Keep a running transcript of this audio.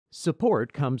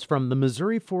Support comes from the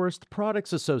Missouri Forest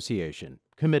Products Association,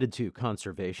 committed to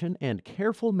conservation and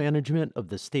careful management of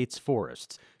the state's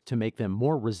forests to make them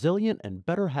more resilient and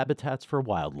better habitats for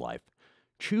wildlife.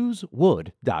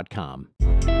 ChooseWood.com.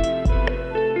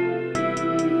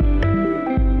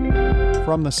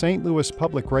 From the St. Louis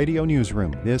Public Radio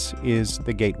Newsroom, this is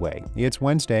The Gateway. It's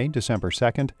Wednesday, December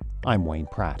 2nd. I'm Wayne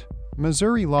Pratt.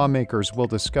 Missouri lawmakers will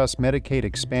discuss Medicaid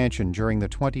expansion during the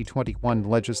 2021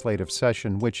 legislative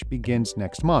session, which begins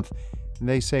next month.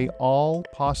 They say all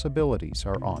possibilities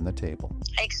are on the table.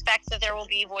 I expect that there will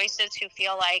be voices who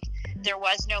feel like there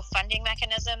was no funding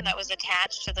mechanism that was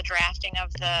attached to the drafting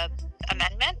of the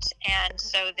amendment, and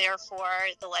so therefore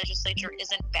the legislature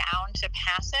isn't bound to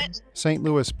pass it. St.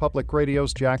 Louis Public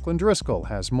Radio's Jacqueline Driscoll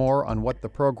has more on what the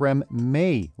program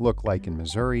may look like in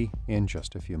Missouri in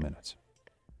just a few minutes.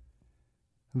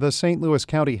 The St. Louis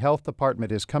County Health Department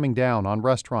is coming down on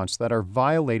restaurants that are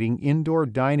violating indoor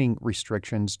dining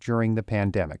restrictions during the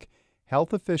pandemic.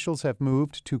 Health officials have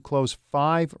moved to close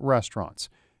 5 restaurants: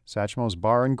 Satchmo's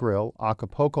Bar and Grill,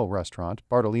 Acapulco Restaurant,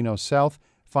 Bartolino South,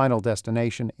 Final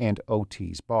Destination, and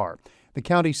OT's Bar. The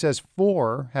county says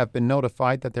 4 have been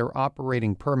notified that their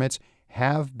operating permits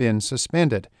have been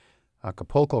suspended.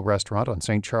 Acapulco Restaurant on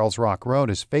St. Charles Rock Road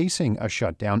is facing a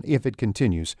shutdown if it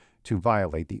continues to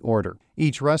violate the order.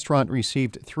 Each restaurant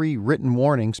received 3 written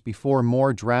warnings before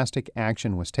more drastic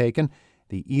action was taken.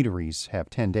 The eateries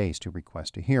have 10 days to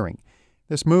request a hearing.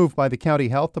 This move by the county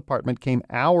health department came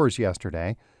hours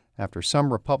yesterday after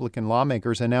some Republican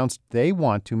lawmakers announced they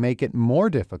want to make it more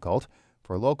difficult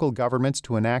for local governments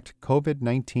to enact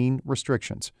COVID-19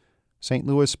 restrictions. St.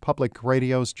 Louis Public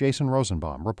Radio's Jason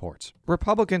Rosenbaum reports.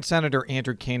 Republican Senator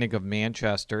Andrew Koenig of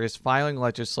Manchester is filing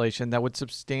legislation that would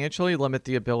substantially limit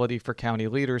the ability for county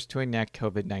leaders to enact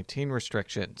COVID-19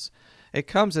 restrictions. It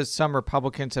comes as some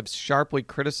Republicans have sharply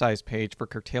criticized Page for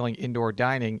curtailing indoor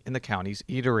dining in the county's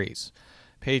eateries.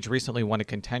 Page recently won a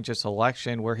contentious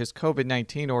election where his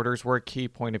COVID-19 orders were a key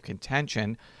point of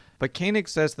contention, but Koenig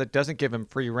says that doesn't give him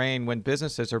free rein when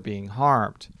businesses are being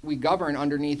harmed. We govern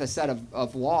underneath a set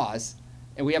of laws,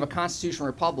 and we have a constitutional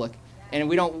republic, and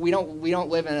we don't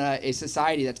live in a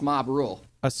society that's mob rule.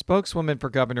 A spokeswoman for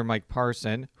Governor Mike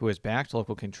Parson, who has backed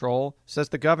local control, says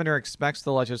the governor expects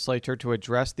the legislature to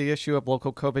address the issue of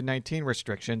local COVID-19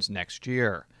 restrictions next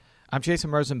year. I'm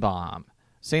Jason Rosenbaum,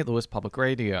 St. Louis Public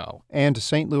Radio. And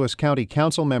St. Louis County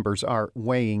Council members are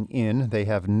weighing in. They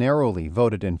have narrowly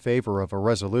voted in favor of a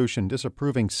resolution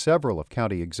disapproving several of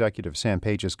County Executive Sam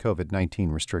Page's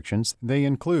COVID-19 restrictions. They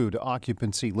include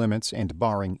occupancy limits and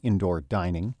barring indoor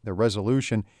dining. The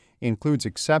resolution includes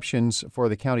exceptions for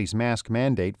the county's mask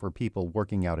mandate for people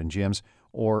working out in gyms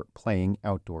or playing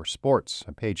outdoor sports.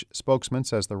 A Page spokesman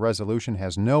says the resolution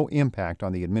has no impact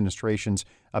on the administration's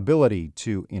ability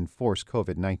to enforce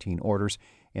COVID-19 orders,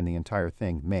 and the entire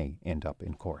thing may end up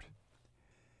in court.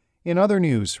 In other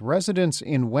news, residents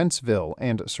in Wentzville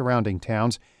and surrounding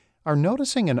towns are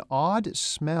noticing an odd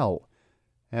smell.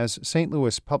 As St.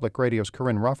 Louis Public Radio's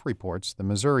Corinne Ruff reports, the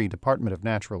Missouri Department of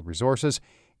Natural Resources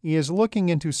is looking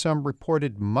into some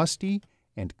reported musty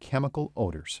and chemical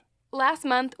odors. Last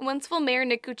month, Wentzville Mayor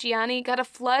Nick Gucciani got a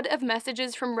flood of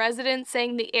messages from residents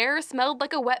saying the air smelled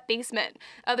like a wet basement.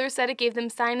 Others said it gave them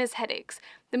sinus headaches.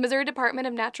 The Missouri Department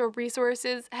of Natural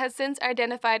Resources has since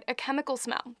identified a chemical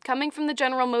smell coming from the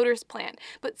General Motors plant,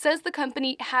 but says the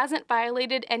company hasn't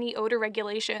violated any odor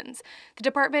regulations. The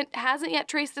department hasn't yet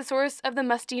traced the source of the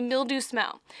musty mildew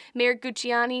smell. Mayor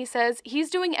Gucciani says he's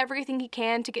doing everything he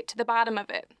can to get to the bottom of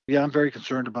it. Yeah, I'm very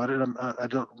concerned about it. I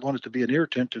don't want it to be an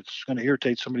irritant. It's going to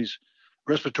irritate somebody's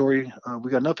respiratory.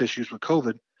 We got enough issues with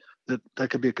COVID that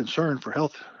could be a concern for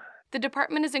health. The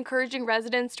department is encouraging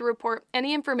residents to report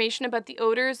any information about the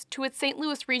odors to its St.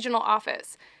 Louis regional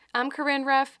office. I'm Corinne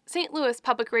Ruff, St. Louis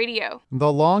Public Radio.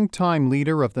 The longtime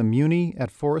leader of the Muni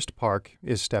at Forest Park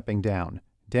is stepping down.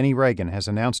 Denny Reagan has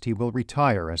announced he will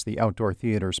retire as the Outdoor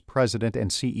Theater's president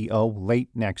and CEO late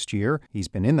next year. He's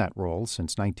been in that role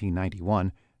since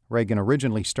 1991. Reagan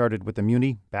originally started with the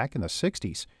Muni back in the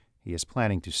 60s. He is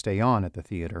planning to stay on at the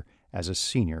theater as a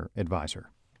senior advisor.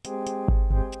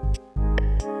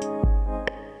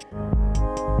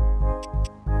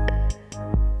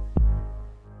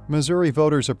 Missouri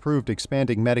voters approved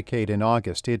expanding Medicaid in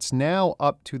August. It's now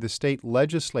up to the state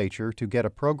legislature to get a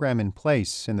program in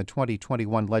place in the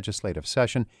 2021 legislative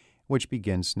session, which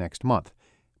begins next month.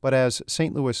 But as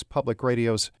St. Louis Public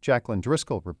Radio's Jacqueline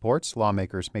Driscoll reports,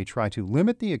 lawmakers may try to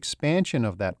limit the expansion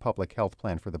of that public health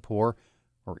plan for the poor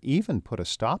or even put a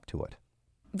stop to it.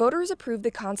 Voters approved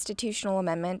the constitutional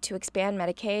amendment to expand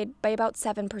Medicaid by about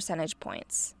 7 percentage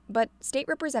points. But State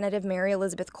Representative Mary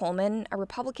Elizabeth Coleman, a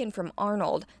Republican from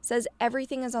Arnold, says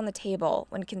everything is on the table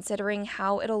when considering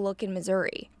how it'll look in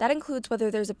Missouri. That includes whether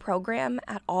there's a program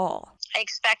at all. I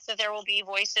expect that there will be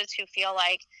voices who feel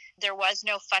like there was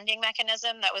no funding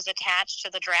mechanism that was attached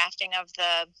to the drafting of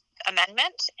the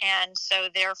amendment, and so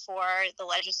therefore the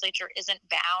legislature isn't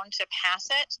bound to pass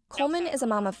it. Coleman is a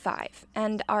mom of 5,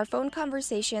 and our phone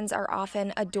conversations are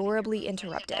often adorably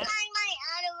interrupted.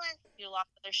 You lost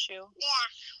their shoe? Yeah.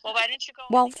 Well, why didn't you go?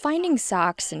 While finding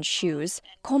socks and shoes,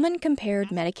 Coleman compared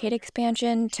Medicaid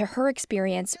expansion to her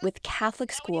experience with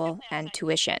Catholic school and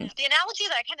tuition. The analogy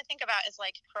that I kind of think about is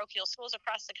like parochial schools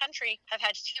across the country have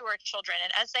had fewer children,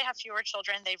 and as they have fewer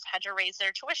children, they've had to raise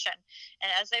their tuition.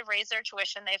 And as they've raised their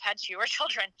tuition, they've had fewer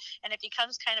children, and it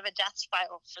becomes kind of a death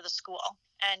spiral for the school.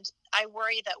 And I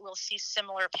worry that we'll see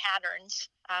similar patterns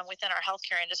within our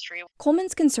healthcare industry.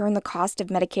 Coleman's concerned the cost of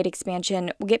Medicaid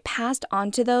expansion will get passed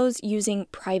on to those using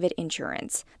private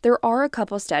insurance. There are a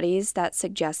couple studies that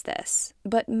suggest this,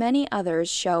 but many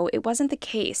others show it wasn't the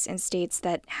case in states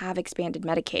that have expanded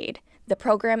Medicaid. The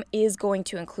program is going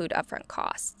to include upfront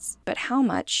costs, but how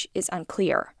much is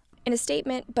unclear. In a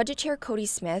statement, Budget Chair Cody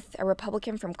Smith, a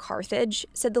Republican from Carthage,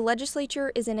 said the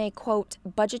legislature is in a, quote,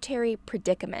 budgetary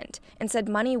predicament, and said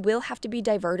money will have to be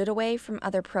diverted away from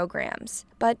other programs.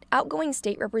 But outgoing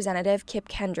State Representative Kip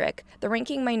Kendrick, the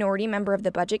ranking minority member of the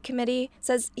Budget Committee,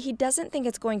 says he doesn't think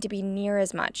it's going to be near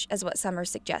as much as what some are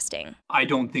suggesting. I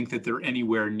don't think that they're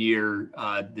anywhere near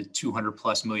the 200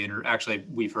 plus million, or actually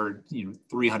we've heard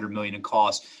 300 million in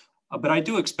costs. But I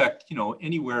do expect,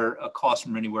 a cost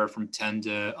from anywhere from 10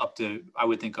 to up to, I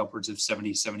would think, upwards of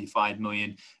 70, 75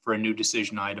 million for a new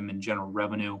decision item in general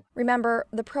revenue. Remember,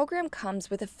 the program comes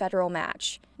with a federal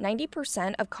match.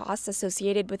 90% of costs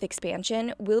associated with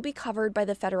expansion will be covered by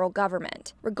the federal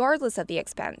government. Regardless of the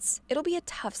expense, it'll be a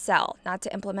tough sell not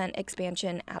to implement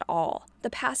expansion at all. The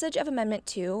passage of Amendment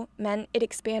 2 meant it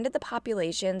expanded the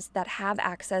populations that have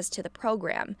access to the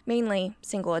program, mainly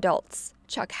single adults.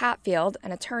 Chuck Hatfield,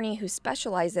 an attorney who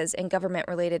specializes in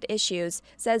government-related issues,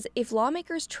 says if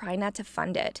lawmakers try not to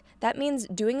fund it, that means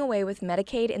doing away with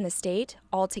Medicaid in the state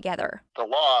altogether. The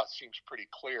law seems pretty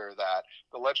clear that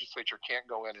the legislature can't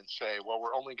go in and say, well,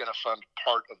 we're only going to fund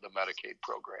part of the Medicaid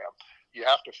program. You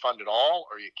have to fund it all,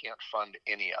 or you can't fund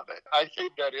any of it. I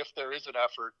think that if there is an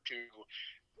effort to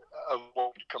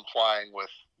avoid complying with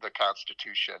the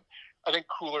Constitution, I think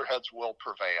cooler heads will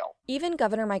prevail. Even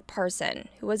Governor Mike Parson,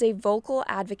 who was a vocal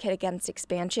advocate against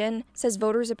expansion, says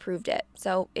voters approved it,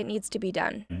 so it needs to be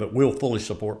done. But we'll fully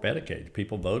support Medicaid.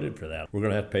 People voted for that. We're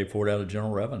going to have to pay for it out of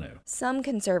general revenue. Some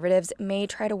conservatives may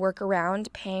try to work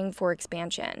around paying for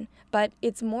expansion, but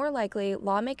it's more likely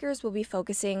lawmakers will be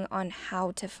focusing on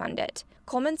how to fund it.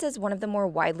 Coleman says one of the more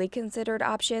widely considered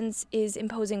options is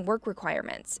imposing work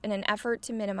requirements in an effort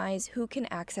to minimize who can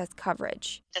access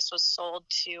coverage. This was sold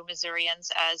to Missourians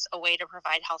as a way to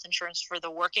provide health insurance for the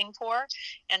working poor.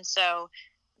 And so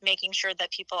making sure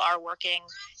that people are working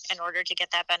in order to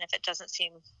get that benefit doesn't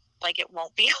seem like it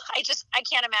won't be. I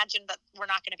can't imagine that we're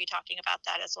not going to be talking about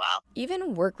that as well.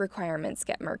 Even work requirements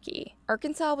get murky.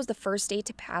 Arkansas was the first state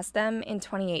to pass them in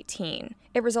 2018.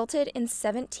 It resulted in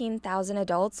 17,000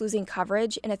 adults losing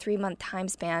coverage in a 3-month time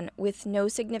span with no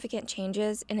significant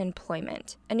changes in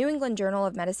employment. A New England Journal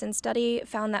of Medicine study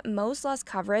found that most lost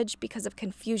coverage because of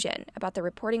confusion about the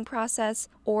reporting process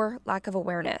or lack of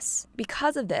awareness.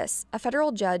 Because of this, a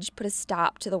federal judge put a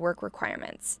stop to the work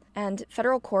requirements, and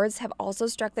federal courts have also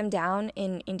struck them down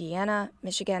in Indiana,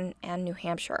 Michigan, and New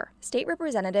Hampshire. State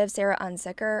Representative Sarah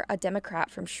Unsicker, a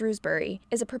Democrat from Shrewsbury,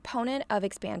 is a proponent of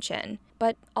expansion,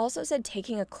 but also said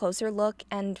taking a closer look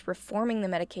and reforming the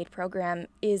Medicaid program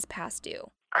is past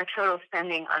due. Our total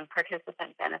spending on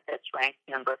participant benefits ranks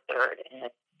number 3rd in the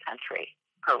country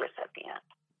per recipient.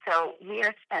 So we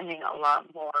are spending a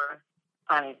lot more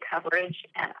on coverage,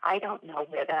 and I don't know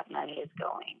where that money is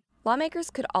going. Lawmakers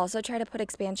could also try to put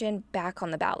expansion back on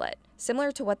the ballot,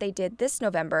 similar to what they did this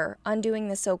November, undoing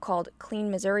the so-called Clean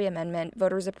Missouri Amendment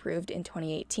voters approved in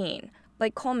 2018.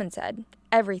 Like Coleman said,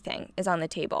 everything is on the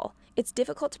table. It's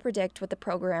difficult to predict what the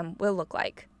program will look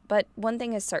like, but one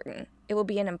thing is certain. It will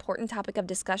be an important topic of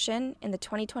discussion in the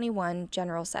 2021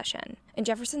 general session. In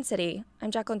Jefferson City,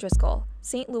 I'm Jacqueline Driscoll,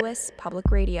 St. Louis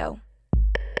Public Radio.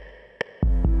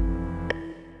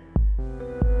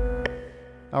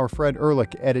 Our Fred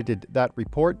Ehrlich edited that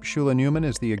report. Shula Newman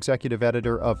is the executive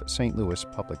editor of St. Louis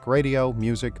Public Radio,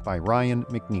 music by Ryan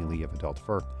McNeely of Adult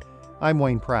Fur. I'm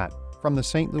Wayne Pratt. From the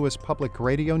St. Louis Public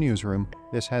Radio newsroom,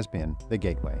 this has been The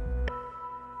Gateway.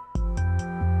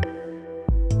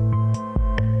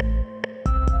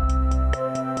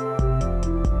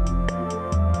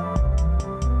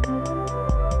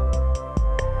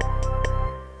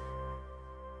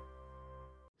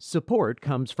 Support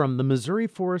comes from the Missouri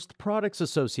Forest Products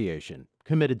Association,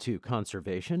 committed to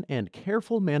conservation and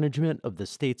careful management of the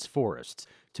state's forests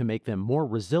to make them more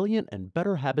resilient and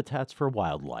better habitats for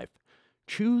wildlife.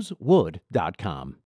 ChooseWood.com.